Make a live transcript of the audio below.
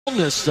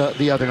illness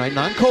the other night,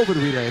 non-COVID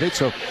related,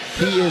 so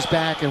he is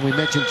back. And we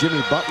mentioned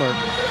Jimmy Butler,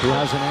 who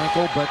has an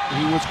ankle, but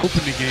he was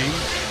open the game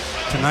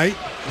tonight.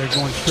 They're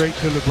going straight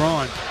to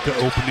LeBron to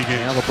open the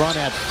game. Yeah, LeBron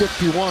had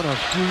 51 a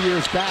few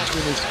years back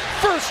in his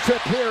first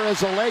trip here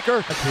as a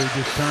Laker. He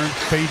just turns,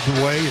 fades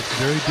away. It's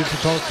very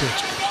difficult to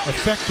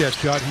affect that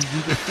shot. He's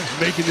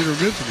making it or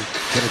missing it.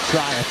 Gonna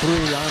try a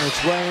three on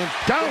its way, and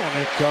down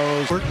it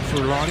goes. Working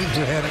for Ronnie,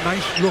 who had a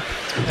nice look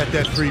at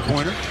that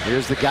three-pointer.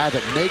 Here's the guy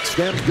that makes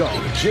them go.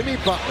 Jimmy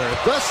Butler,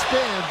 the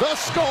spin, the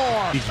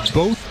score. He's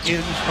both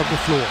ends of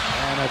the floor.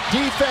 And a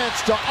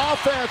defense to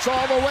offense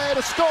all the way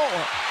to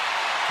score.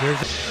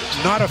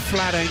 There's not a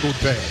flat-angled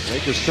pass.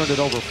 Lakers turned it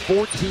over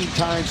 14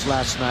 times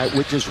last night,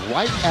 which is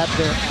right at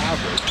their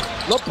average.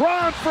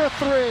 LeBron for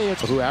three,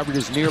 who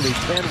averages nearly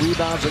 10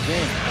 rebounds a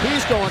game.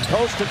 He's going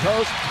coast to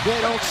coast. They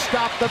don't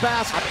stop the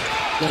basket.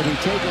 Going to be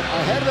taken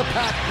ahead of the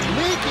pack.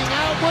 Leaking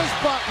out was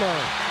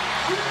Butler.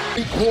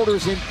 3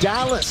 quarters in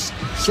Dallas,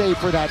 save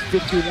for that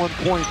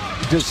 51-point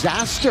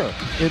disaster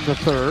in the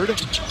third.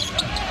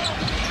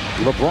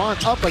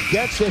 LeBron up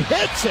against it,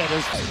 hits it.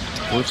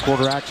 First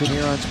quarter action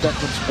here on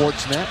Spectrum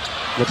Sportsnet.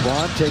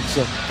 LeBron takes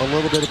a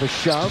little bit of a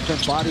shove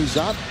and bodies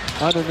up.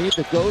 Underneath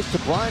it goes to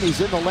Bryant. He's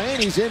in the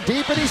lane, he's in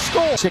deep, and he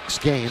scores. 6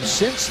 games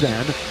since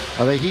then.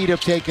 The Heat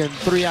have taken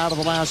 3 out of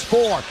the last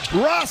 4.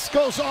 Russ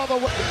goes all the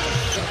way.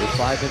 With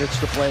 5 minutes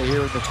to play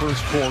here in the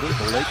first quarter.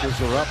 The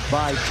Lakers are up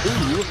by 2.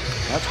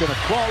 That's going to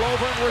crawl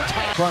over and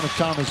retire. In front of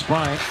Thomas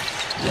Bryant.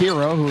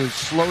 Hero, who is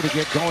slow to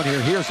get going here.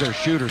 Here's their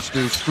shooter,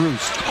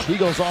 Strus. He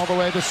goes all the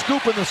way, the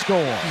scoop and the score.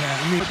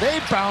 Yeah,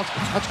 they bounce.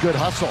 That's good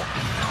hustle.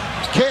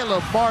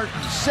 Caleb Martin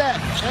set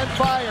and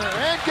fire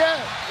and get.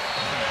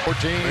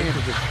 14.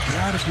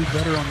 Got to be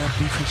better on that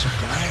defensive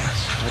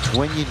glass. That's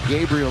Wenyen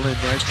Gabriel in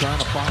there trying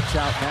to box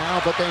out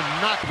now, but they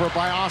knock over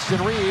by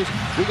Austin Reeves.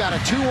 We got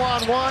a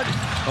 2-on-1.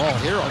 Oh,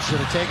 Hero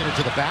should have taken it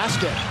to the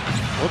basket.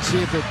 Let's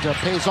see if it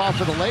pays off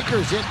for the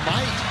Lakers. It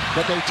might,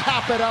 but they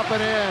tap it up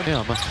and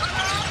in.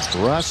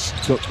 Russ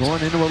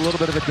going into a little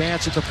bit of a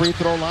dance at the free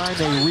throw line.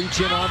 They reach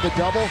in on the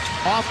double.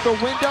 Off the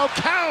window,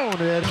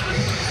 counted.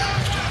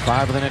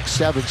 5 of the next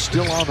 7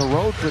 still on the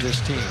road for this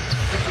team.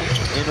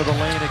 Into the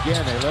lane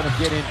again. They let him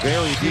get in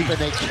very deep, and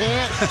they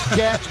can't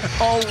get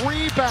a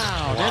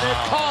rebound. Wow. And it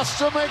costs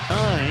them a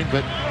 9,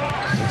 but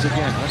once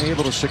again,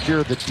 unable to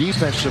secure the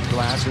defensive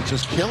glass. It's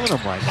just killing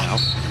them right now.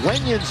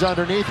 Wenyen's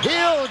underneath.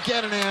 He'll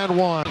get an and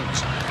one.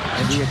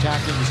 In the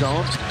attacking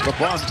zone,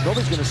 LeBron,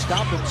 nobody's going to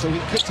stop him, so he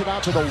kicks it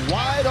out to the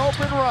wide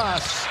open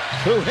Russ.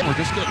 We're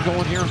just getting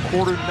going here in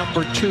quarter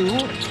number 2.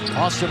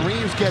 Austin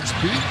Reeves gets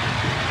beat.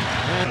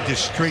 And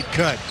just straight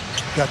cut.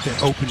 Got the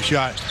open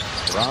shot.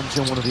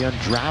 Robinson, one of the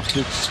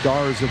undrafted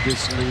stars of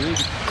this league.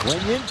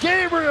 Wenyen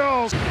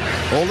Gabriel.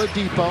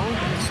 Oladipo.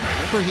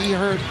 Remember, he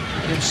hurt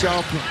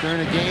himself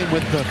during a game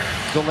with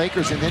the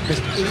Lakers and then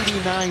missed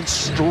 89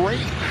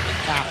 straight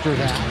after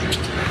that.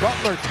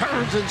 Butler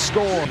turns and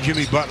scores.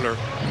 Jimmy Butler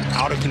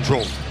out of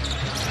control.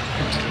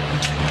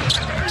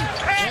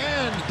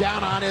 And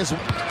down on his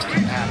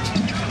at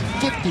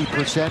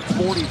 50%,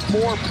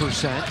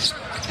 44%.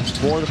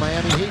 For the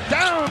Miami Heat.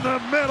 Down the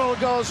middle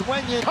goes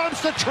Wenyen.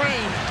 Comes the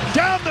train.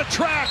 Down the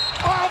track.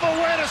 All the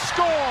way to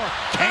score.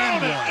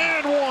 Count it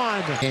and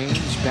one.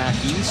 Games back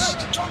east.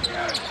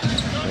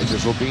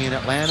 Lakers will be in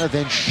Atlanta,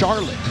 then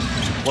Charlotte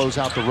to close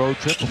out the road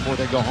trip before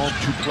they go home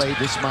to play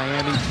this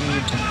Miami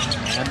team.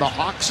 And the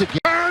Hawks again.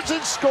 Turns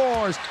and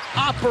scores.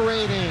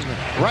 Operating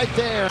right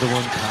there. The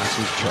one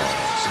passes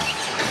Charles.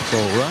 So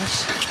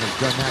Russ has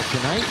done that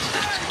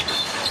tonight.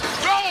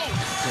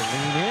 To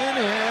lean in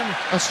and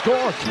a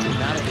score.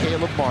 Now to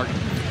Caleb Martin.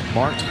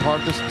 Martin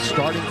part of the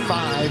starting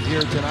 5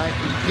 here tonight.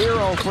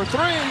 Hero for 3.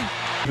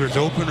 It's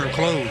open or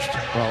closed.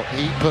 Well,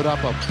 he put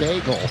up a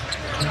bagel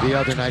the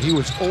other night. He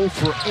was 0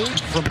 for 8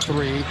 from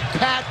 3.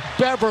 Pat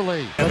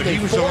Beverly. Yeah, but he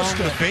was along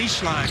the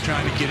baseline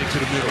trying to get it to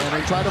the middle. And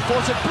they tried to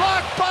force it.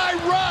 Blocked by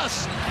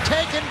Russ.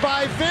 Taken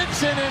by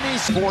Vincent, and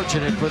he's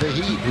fortunate for the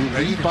Heat, who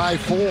lead by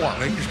 4.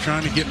 Lakers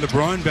trying to get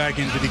LeBron back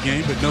into the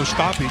game, but no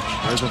stoppage.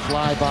 There's a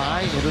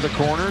flyby into the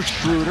corner.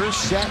 Schroeder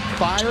set,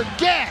 fire,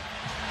 get!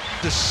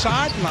 The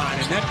sideline,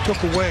 and that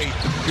took away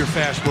your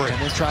fast break.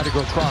 And then tried to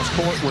go cross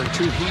court where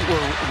 2 Heat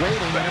were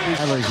waiting.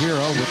 Tyler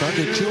Hero with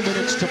under 2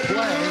 minutes to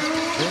play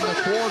in the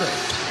quarter.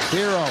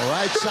 Hero,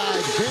 right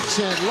side,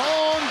 Vincent,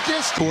 long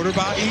distance. Quarter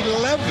by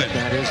 11.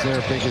 That is their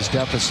biggest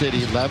deficit,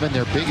 11.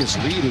 Their biggest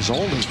lead is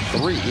only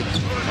 3.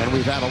 And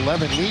we've had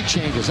 11 lead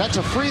changes. That's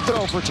a free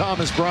throw for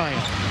Thomas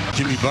Bryant.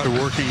 Jimmy Butler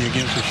working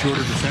against a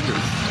shorter defender.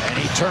 And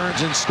he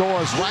turns and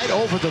scores right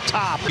over the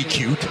top. Be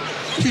cute.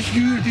 Just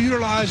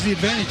utilize the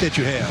advantage that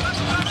you have.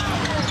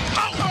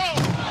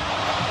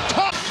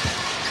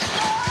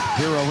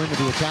 Hero into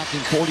the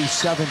attacking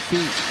 47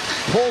 feet.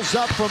 Pulls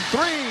up from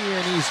 3,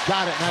 and he's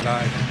got it.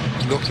 I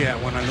look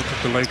at when I look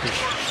at the Lakers,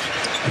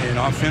 and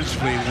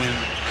offensively, when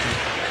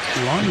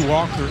Lonnie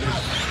Walker is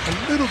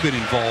a little bit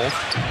involved.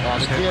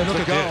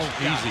 Look at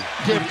this,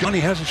 easy. Lonnie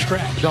hasn't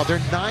scratched. No, they're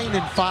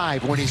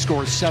 9-5 when he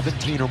scores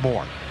 17 or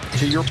more.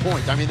 To your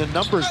point, I mean, the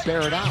numbers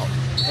bear it out.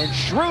 And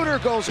Schroeder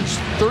goes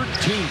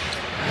 13.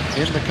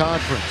 in the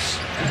conference.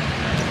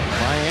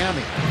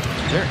 Miami,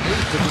 they're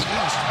 8th in the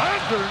East.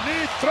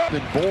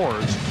 Underneath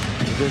boards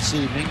this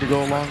evening to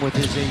go along with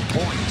his 8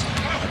 points.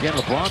 Again,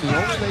 LeBron, the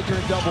only Laker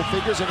in double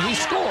figures, and he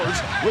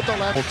scores with the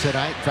level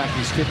tonight. In fact,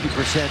 he's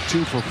 50%,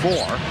 2 for 4.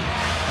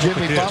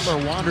 Jimmy Butler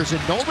wanders in.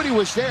 Nobody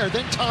was there.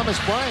 Then Thomas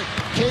Bryant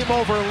came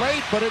over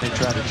late, but they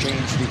try to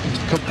change the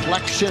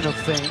complexion of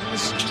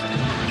things.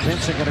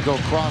 Vincent going to go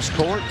cross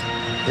court.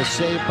 The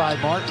save by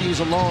Martin. He's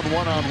alone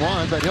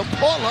one-on-one, but he'll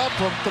pull up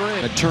from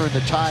 3. To turn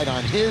the tide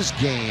on his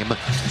game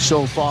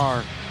so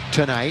far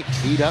tonight.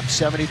 Heat up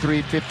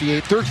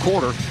 73-58. Third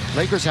quarter,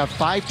 Lakers have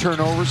 5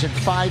 turnovers and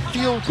 5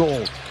 field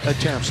goal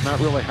attempts. Not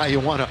really how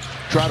you want to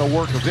try to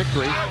work a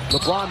victory.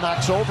 LeBron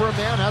knocks over a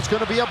man. That's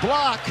going to be a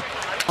block.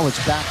 Now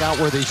it's back out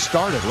where they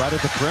started, right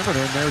at the perimeter,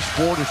 and there's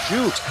 4 to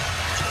shoot.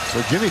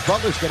 So Jimmy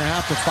Butler's going to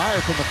have to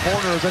fire from the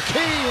corner of the key,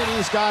 and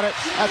he's got it.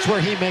 That's where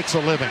he makes a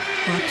living.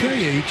 I'll tell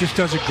you, he just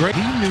does it great.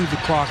 He knew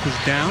the clock was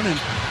down, and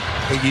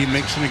he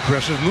makes an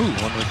aggressive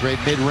move. One of the great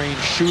mid-range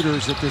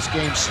shooters that this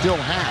game still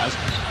has.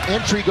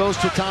 Entry goes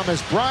to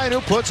Thomas Bryant,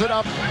 who puts it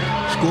up.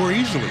 Score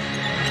easily.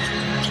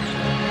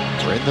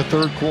 We're in the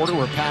third quarter.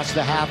 We're past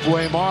the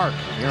halfway mark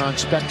here on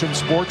Spectrum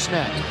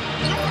Sportsnet.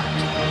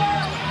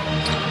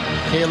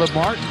 Caleb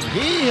Martin,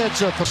 he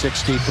hits a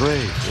 63.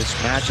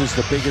 This matches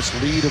the biggest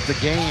lead of the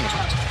game.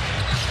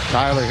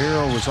 Tyler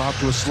Hero was off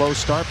to a slow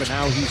start, but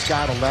now he's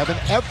got 11.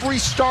 Every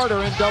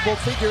starter in double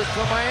figures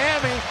for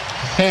Miami.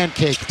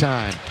 Pancake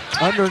time.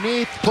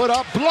 Underneath, put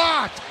up,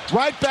 blocked.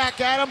 Right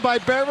back at him by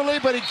Beverly,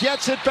 but he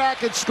gets it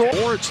back and scores.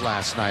 Boards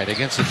last night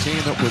against a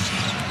team that was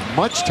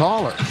much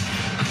taller.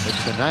 But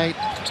tonight,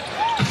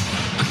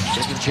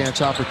 second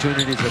chance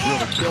opportunities have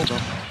really killed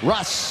them.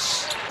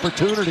 Russ,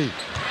 opportunity.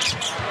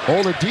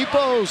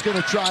 Oladipo's going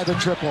to try the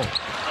triple.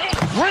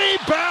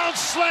 Rebound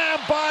slam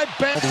by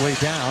Ben. All the way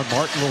down.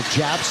 Martin will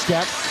jab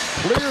step.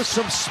 Clears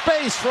some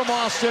space from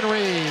Austin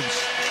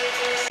Reeves.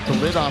 The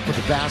lid off of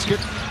the basket.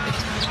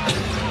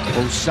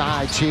 Both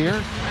sides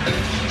here.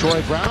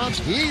 Troy Brown,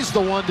 he's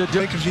the one to do.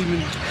 Lakers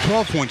even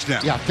 12 points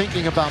down. Yeah,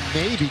 thinking about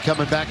maybe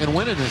coming back and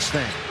winning this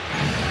thing.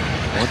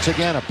 Once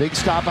again, a big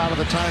stop out of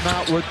the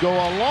timeout would go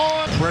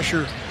along.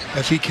 Pressure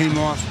as he came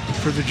off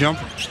for the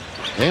jumper.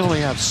 They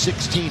only have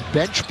 16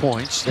 bench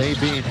points, they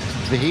being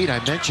the Heat. I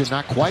mentioned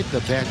not quite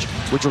the bench,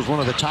 which was one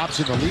of the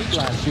tops in the league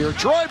last year.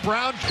 Troy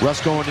Brown.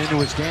 Russ going into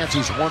his dance.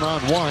 He's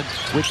one-on-one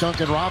with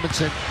Duncan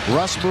Robinson.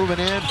 Russ moving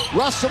in.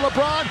 Russ to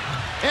LeBron.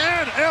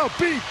 And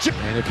LBJ.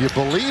 And if you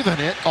believe in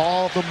it,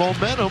 all the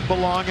momentum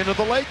belonging to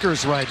the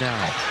Lakers right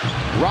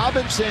now.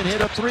 Robinson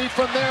hit a 3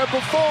 from there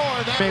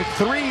before. They make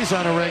 3s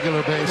on a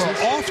regular basis.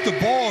 Well, off the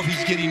ball, if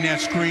he's getting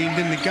that screen,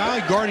 then the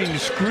guy guarding the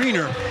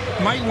screener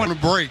might want to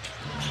break.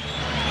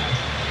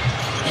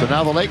 So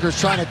now the Lakers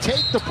trying to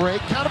take the break.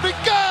 Count of it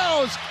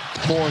goes!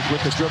 Forward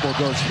with the dribble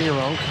goes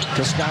Hero.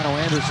 Toscano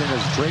Anderson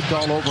is draped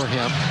all over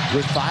him.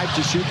 With 5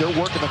 to shoot, they're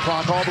working the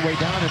clock all the way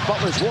down, and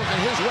Butler's working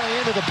his way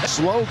into the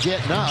slow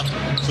getting up.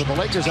 So the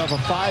Lakers have a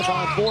 5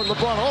 on board.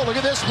 LeBron, oh, look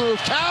at this move.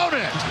 Count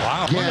it!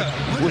 Wow.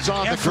 Again, was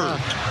on the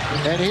ground.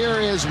 And here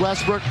is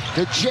Westbrook,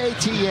 the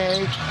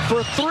JTA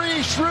for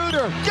 3.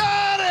 Schroeder,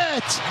 got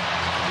it!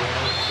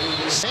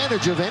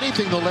 Advantage of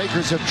anything the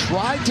Lakers have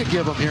tried to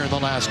give him here in the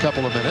last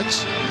couple of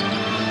minutes.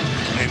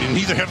 And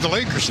neither have the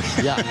Lakers.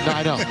 Yeah, no,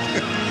 I know.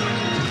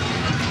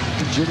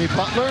 Jimmy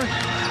Butler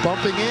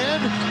bumping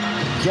in,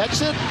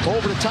 gets it,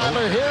 over to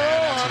Tyler Hero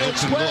on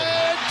its way,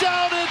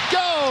 down it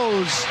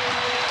goes!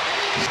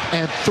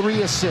 And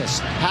 3 assists.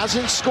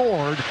 Hasn't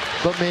scored,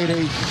 but made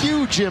a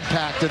huge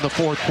impact in the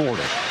fourth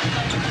quarter.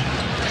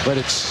 But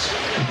it's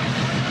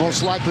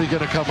most likely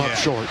going to come up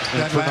short.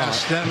 That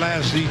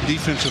last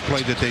defensive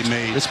play that they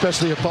made.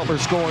 Especially if Butler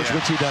scores,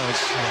 which he does.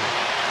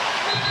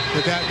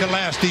 But the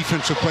last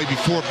defensive play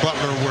before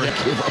Butler where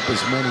he gave up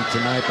as many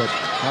tonight, but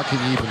how can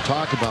you even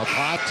talk about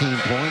 14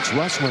 points?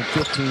 Russ went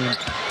 15,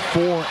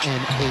 4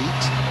 and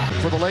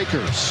 8 for the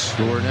Lakers,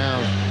 who are now,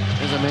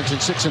 as I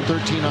mentioned, 6 and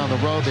 13 on the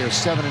road. They're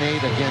 7 and 8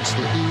 against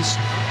the East.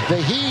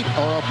 The Heat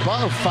are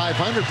above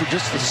 500 for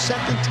just the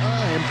second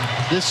time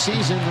this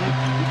season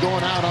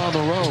going out on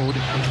the road.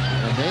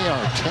 And they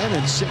are 10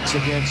 and 6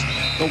 against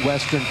the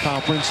Western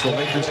Conference. The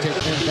Lakers take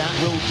in. That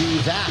will be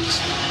that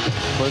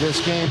for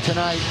this game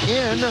tonight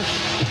in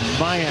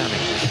Miami.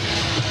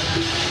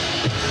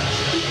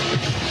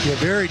 Yeah,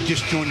 very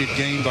disjointed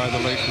game by the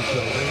Lakers,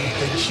 though.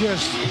 They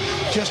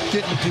just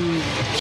didn't do